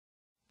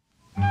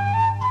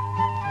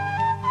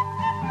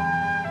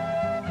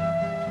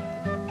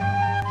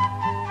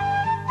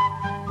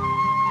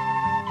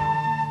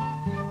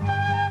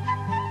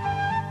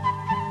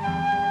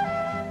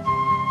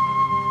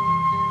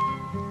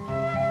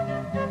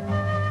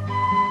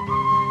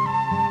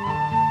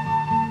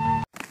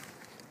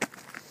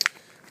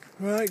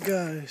Right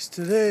guys,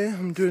 today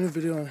I'm doing a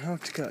video on how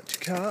to catch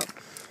carp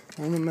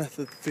on a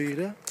method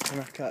feeder,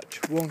 and I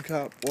catch one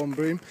carp, one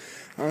bream,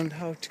 and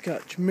how to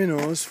catch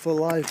minnows for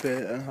live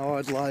bait and how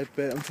I'd live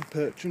bait them for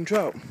perch and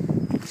trout.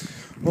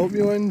 Hope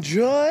you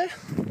enjoy.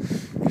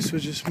 This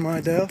was just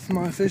my day off,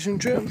 my fishing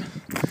trip.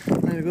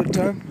 Had a good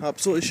time,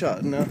 absolutely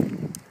shattered now.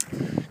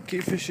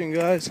 Keep fishing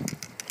guys,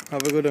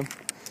 have a good one.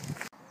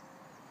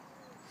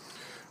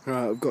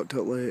 Right, I've got to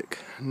the lake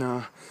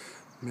now.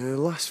 My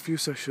last few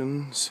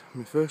sessions,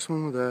 my first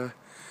one were there,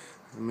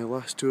 and my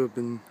last two have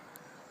been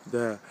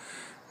there.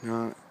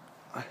 Now,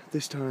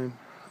 this time,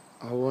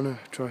 I want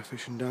to try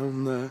fishing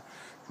down there,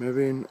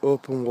 maybe in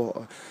open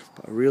water,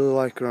 but I really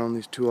like around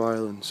these two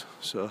islands,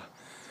 so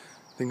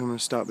I think I'm going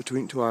to start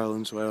between two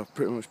islands where I've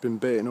pretty much been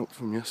baiting up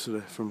from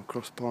yesterday, from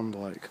across pond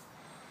like.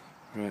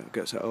 Right, I'll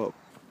get set up.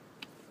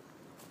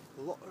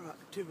 A lot of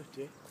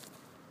activity,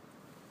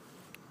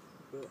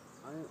 but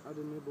I ain't had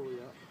a nibble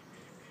yet.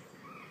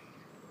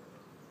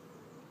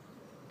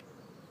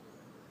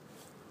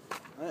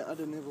 I ain't had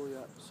a nibble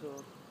yet, so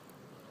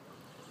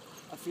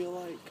I feel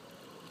like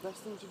the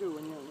best thing to do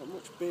when you haven't got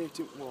much bait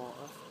in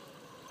water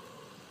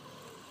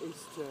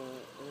is to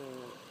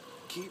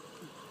keep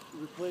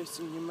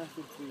replacing your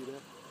method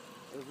feeder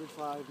every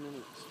 5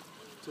 minutes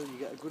till you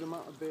get a good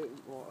amount of bait in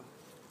water,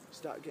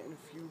 start getting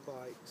a few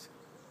bites,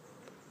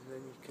 and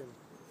then you can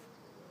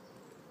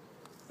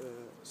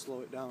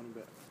slow it down a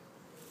bit.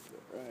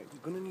 Right,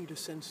 you're going to need a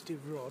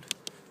sensitive rod.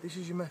 This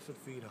is your method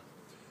feeder.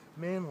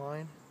 Main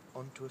line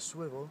onto a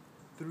swivel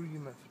through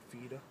your method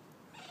feeder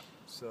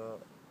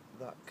so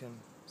that can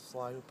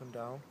slide up and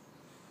down.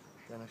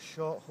 Then a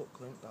short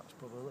hook link, that's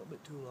probably a little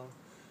bit too long.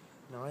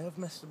 Now I have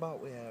messed about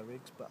with hair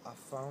rigs, but I've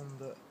found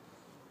that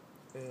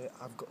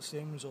I've got the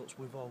same results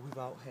with or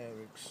without hair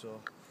rigs,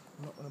 so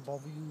I'm not going to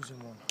bother using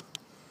one.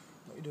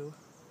 What you do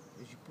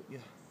is you put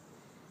your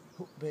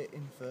hook bait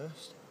in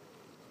first,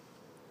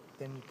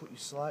 then you put your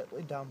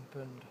slightly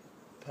dampened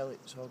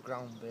pellets or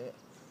ground bait.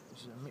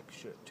 This is a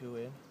mixture of two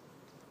in,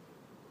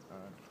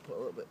 and put a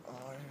little bit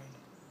more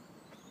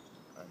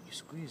in, and you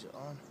squeeze it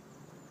on.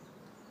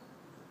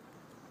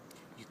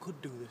 You could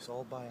do this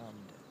all by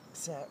hand,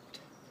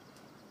 except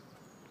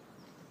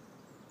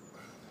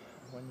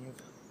when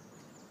you've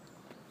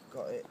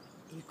got it,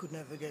 you could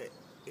never get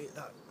it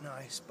that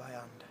nice by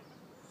hand.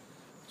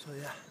 So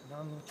yeah,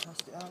 now I'm going to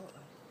cast it out.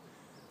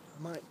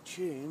 I might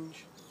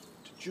change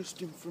to just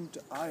in front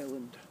of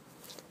island.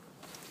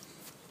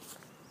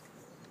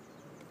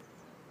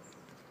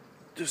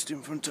 Just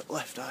in front of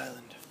left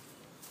island.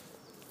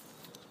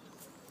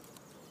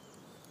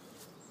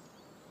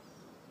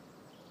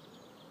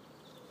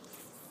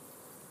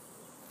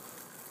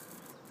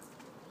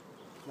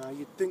 Now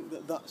you'd think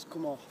that that's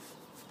come off,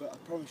 but I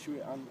promise you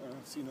it hasn't, and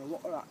I've seen a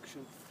lot of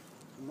action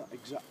in that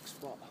exact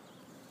spot.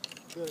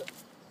 But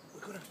we're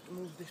going to have to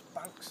move this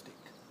bank stick,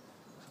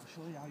 so I'll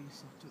show you how you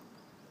set up.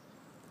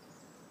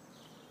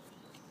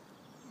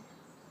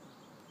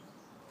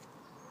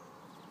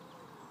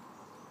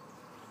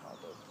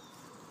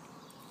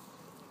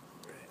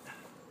 Right.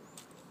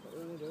 What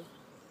we're going to do,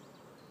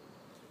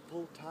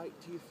 pull tight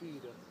to your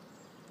feeder.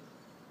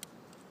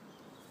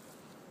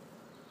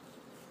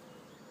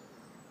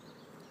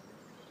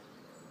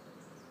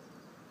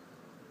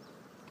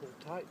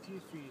 Pull tight to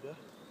your feeder.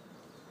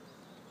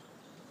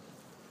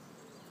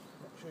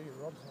 Make sure your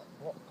rod's not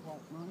blocked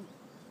out right.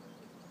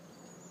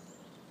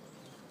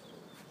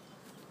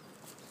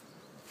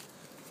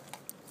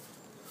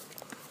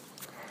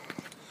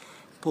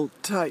 Pull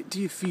tight to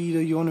your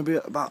feeder. You want to be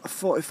at about a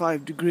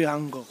 45-degree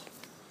angle.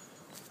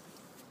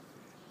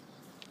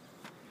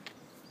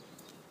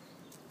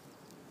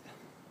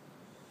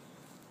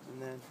 And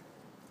then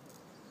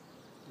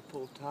you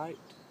pull tight.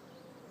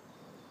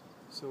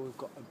 So we've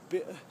got a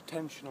bit of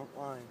tension on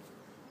line.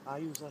 I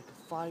use like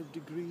a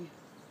 5-degree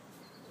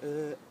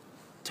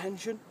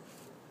tension.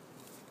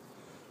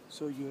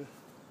 So your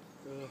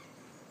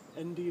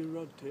end of your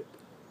rod tip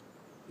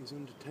is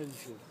under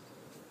tension.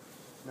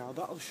 Now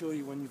that'll show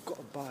you when you've got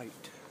a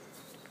bite.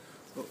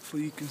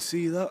 Hopefully you can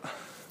see that,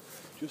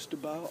 just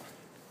about.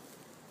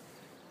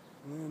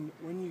 And then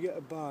when you get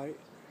a bite,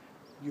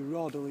 your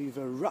rod will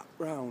either wrap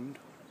round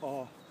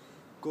or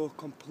go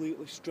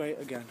completely straight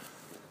again.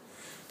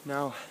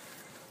 Now,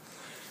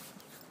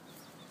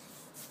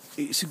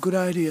 it's a good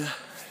idea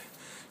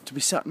to be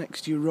sat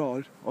next to your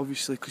rod,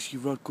 obviously, because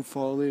your rod could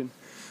fall in,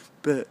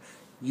 but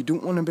you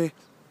don't want to be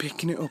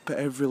picking it up at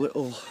every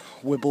little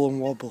wibble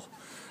and wobble.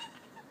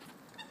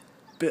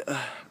 Bit of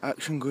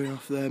action going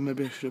off there,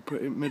 maybe I should have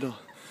put it in the middle,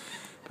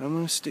 but I'm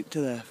going to stick to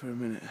there for a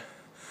minute.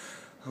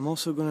 I'm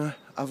also going to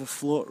have a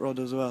float rod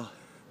as well,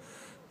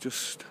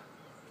 just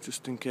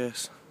in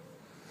case.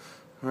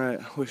 Right,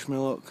 wish me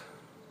luck.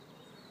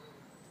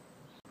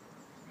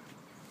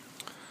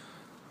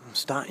 I'm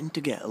starting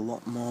to get a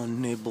lot more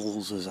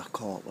nibbles, as I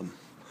call them.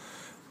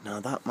 Now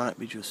that might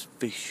be just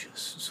fish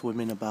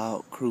swimming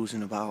about,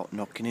 cruising about,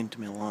 knocking into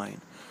my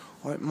line,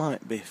 or it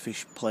might be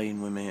fish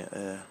playing with me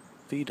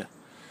feeder.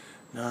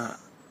 Now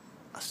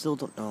I still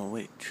don't know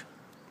which.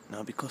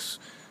 Now because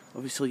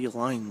obviously your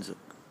line's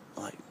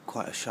like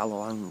quite a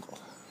shallow angle,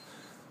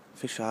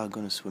 fish are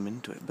going to swim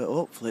into it, but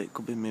hopefully it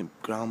could be my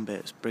ground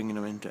baits bringing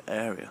them into the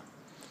area.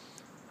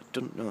 I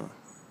don't know.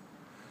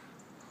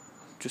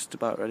 Just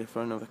about ready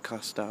for another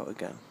cast out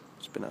again.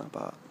 It's been at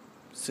about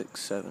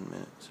 6-7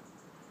 minutes.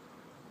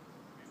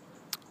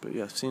 But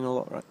yeah, I've seen a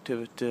lot of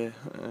activity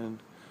and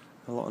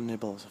a lot of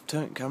nibbles. I've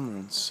turned camera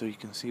on so you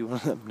can see one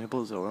of them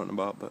nibbles I was on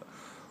about, but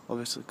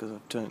obviously because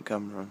I've turned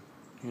camera on,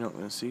 you're not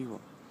going to see one.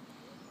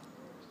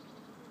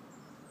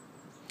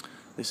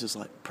 This is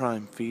like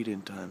prime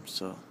feeding time,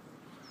 so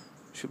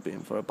should be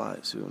in for a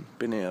bite soon.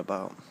 Been here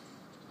about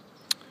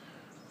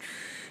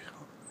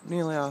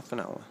nearly half an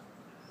hour.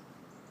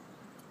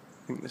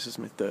 I think this is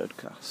my third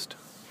cast.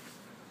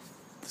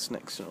 This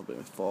next one will be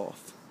my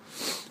fourth.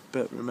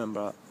 But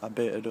remember, I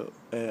baited up,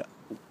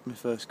 my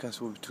first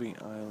cast was between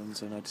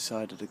islands and I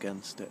decided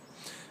against it.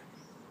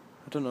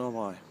 I don't know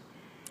why,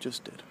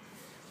 just did.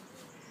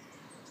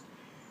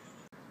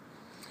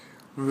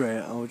 Right,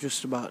 I was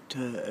just about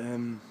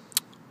to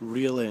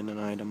reel in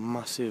and I had a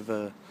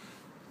massive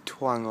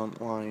twang on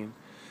line,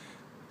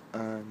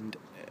 and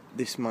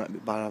this might be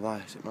bad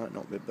advice, it might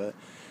not be, but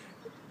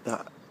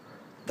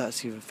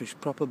that's either fish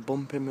proper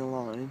bumping my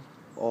line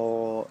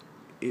or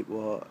it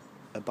was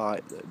a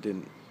bite that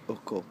didn't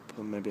hook up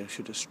and maybe I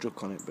should have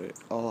struck on it, but it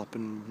all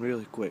happened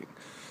really quick.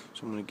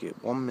 So I'm going to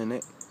give 1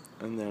 minute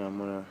and then I'm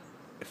going to,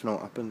 if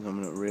not happens,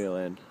 I'm going to reel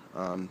in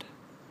and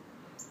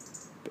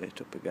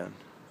bait up again.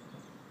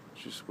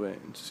 Just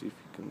waiting to see if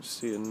you can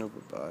see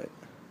another bite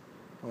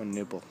or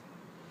nibble.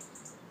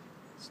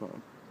 It's not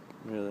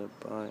really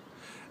a bite.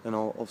 And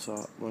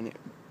also when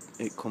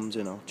it comes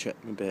in, I'll check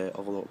my bait,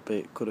 although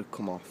bait could have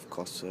come off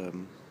because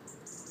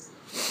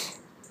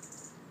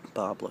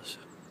barbless.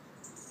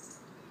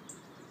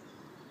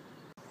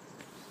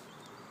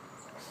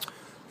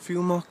 A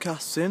few more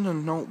casts in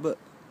and not but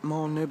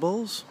more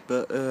nibbles,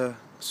 but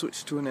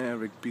switch to an air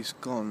rig piece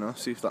gone now,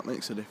 see if that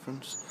makes a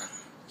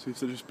difference. See if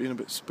they're just being a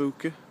bit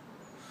spooky.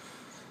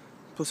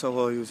 Plus I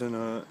was using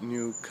a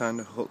new kind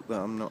of hook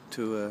that I'm not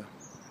too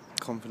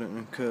confident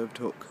in, curved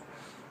hook.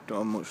 Don't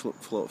have much luck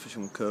float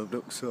fishing with curved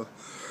hooks, so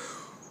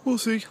we'll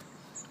see.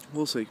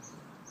 We'll see.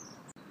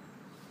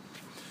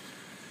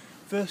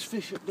 First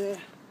fish up there.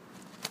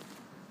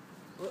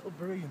 Little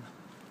bream.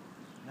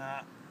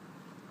 Nah.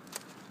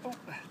 Oh,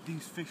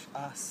 these fish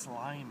are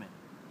slimy.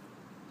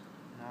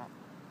 Nah.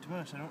 To be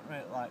honest, I don't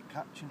really like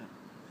catching them.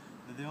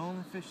 They're the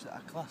only fish that I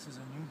class as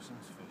a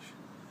nuisance fish.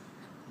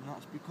 And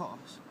that's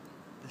because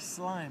they're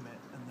slimy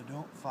and they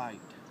don't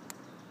fight.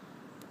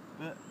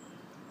 But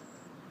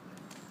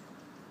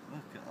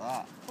look at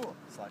that. Oh,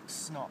 it's like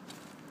snot.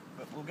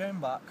 But we'll get him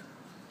back.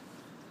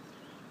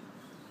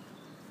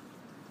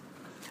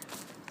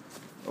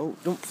 Oh,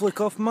 don't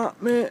flick off,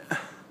 Matt, mate.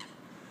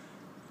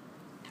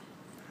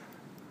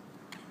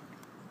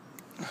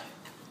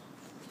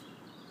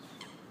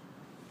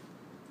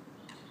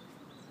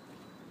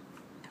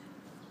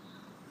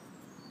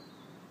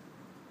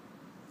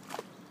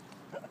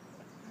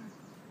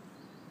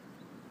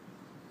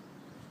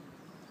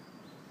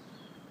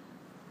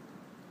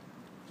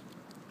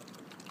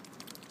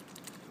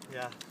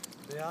 Yeah,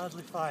 they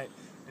hardly fight,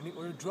 and it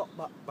were a drop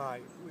back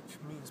bite, which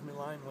means my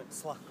line went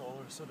slack all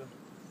of a sudden.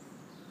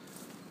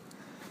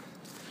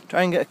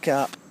 Try and get a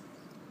carp.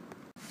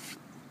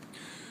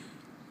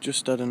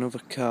 Just had another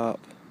carp,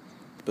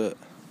 but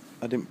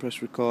I didn't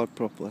press record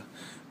properly.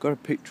 Got a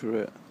picture of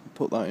it, I'll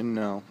put that in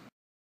now.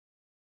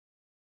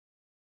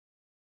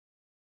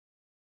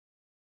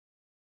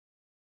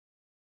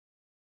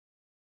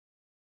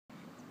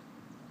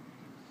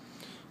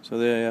 So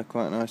there, yeah,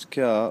 quite a nice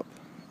carp.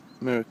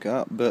 Mirror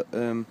carp, but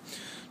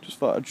just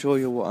thought I'd show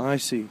you what I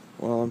see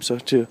while I'm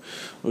sat here.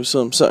 So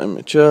I'm sat in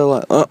my chair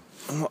like that,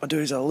 and what I do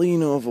is I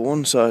lean over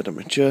one side of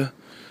my chair,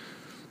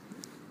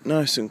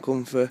 nice and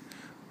comfy,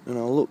 and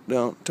I'll look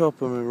down top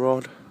of my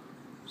rod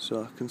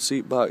so I can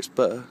see bites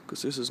better,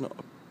 because this is not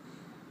a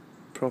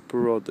proper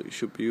rod that you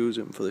should be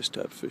using for this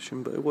type of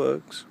fishing, but it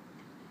works.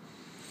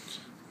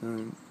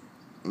 I'm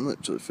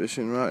literally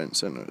fishing right in the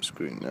centre of the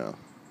screen now.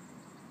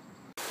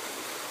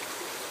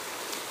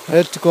 I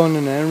had to go on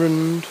an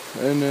errand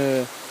and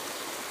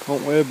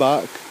on the way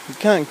back, you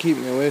can't keep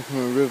me away from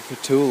a river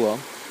for too long,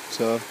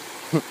 so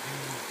I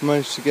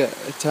managed to get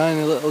a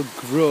tiny little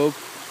grub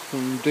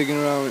from digging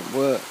around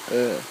with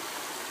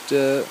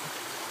dirt,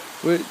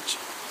 which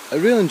I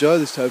really enjoy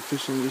this type of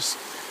fishing, just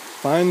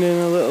finding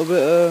a little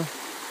bit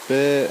of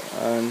bait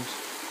and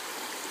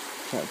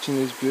catching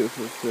these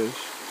beautiful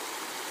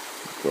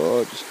fish.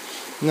 Gorgeous.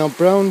 Now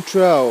brown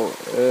trout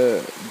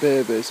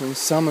babies and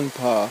salmon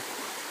parr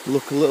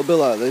look a little bit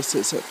like this,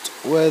 except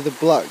where the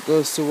black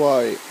goes to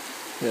white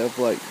they have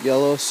like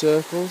yellow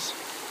circles,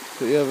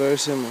 but yeah, very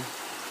similar.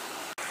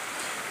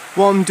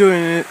 What I'm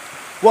doing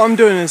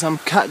is I'm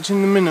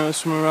catching the minnows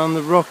from around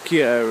the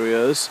rocky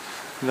areas,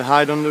 they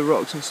hide under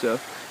rocks and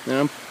stuff, then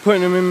I'm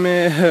putting them in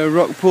my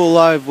rock pool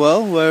live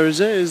well. Where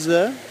is it? Is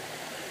there?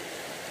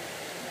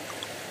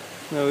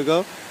 There we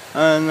go.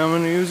 And I'm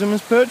going to use them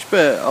as perch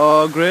bait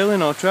or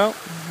grayling or trout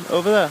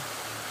over there.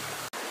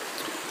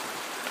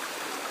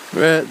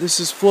 Right, this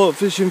is float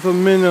fishing for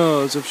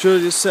minnows. I've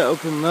showed you set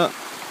up and that.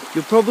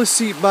 You'll probably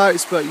see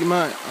bites, but I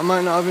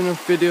might not have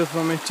enough video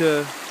for me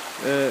to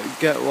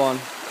get one,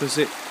 because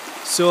it's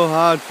so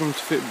hard for him to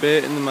fit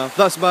bait in the mouth.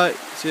 That's a bite.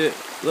 See it?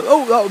 Look,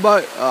 oh, that was a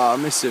bite. Ah, I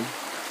missed him.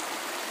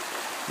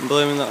 I'm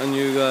blaming that on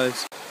you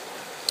guys.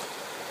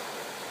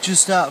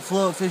 Just start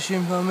float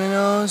fishing for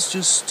minnows,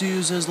 just to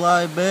use as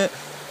live bait.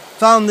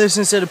 Found this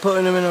instead of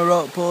putting them in a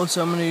rock pool,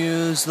 so I'm going to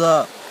use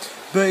that.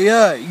 But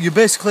yeah, you're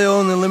basically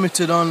only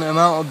limited on the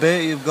amount of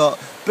bait you've got.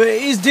 But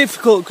it is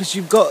difficult because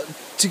you've got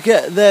to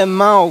get their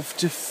mouth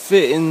to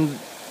fit in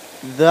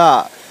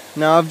that.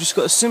 Now I've just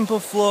got a simple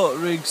float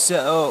rig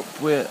set up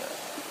with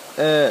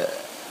a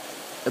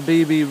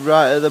BB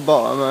right at the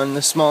bottom and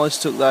the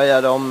smallest hook that I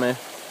had on me.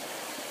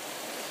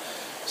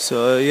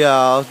 So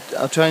yeah,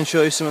 I'll try and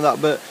show you some of that.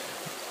 But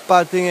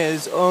bad thing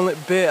is, only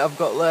bait I've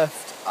got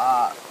left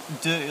are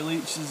dirty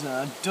leeches, and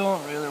I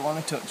don't really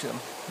want to touch them.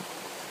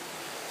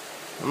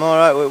 I'm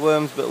alright with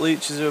worms, but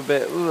leeches are a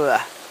bit.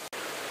 Ugh.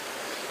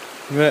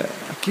 Right,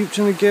 I keep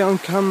trying to get on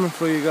camera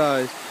for you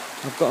guys.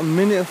 I've got a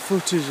minute of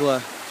footage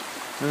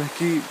left, and I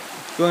keep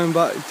going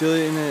back,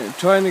 deleting it,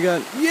 trying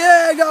again.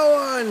 Yeah, I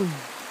got one!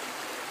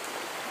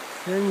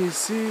 Can you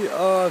see?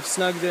 Oh, I've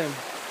snagged him.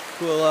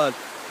 Cool lad.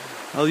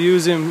 I'll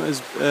use him as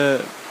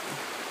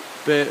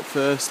bait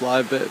first,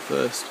 live bait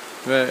first.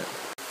 Right.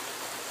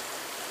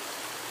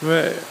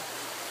 Right.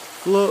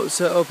 Float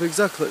set up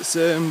exactly the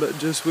same, but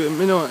just with a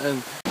minnow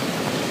end.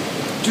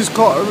 Just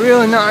caught a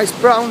really nice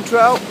brown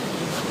trout.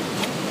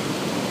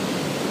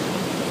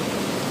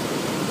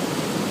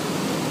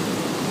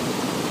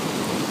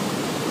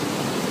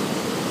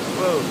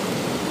 Whoa.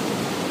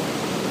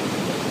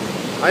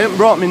 I haven't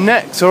brought my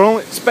net, so I'm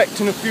only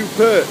expecting a few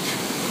perch.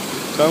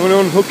 So I'm going to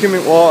unhook him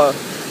in water.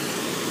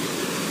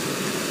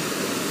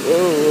 Whoa,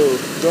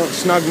 whoa, don't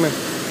snag me.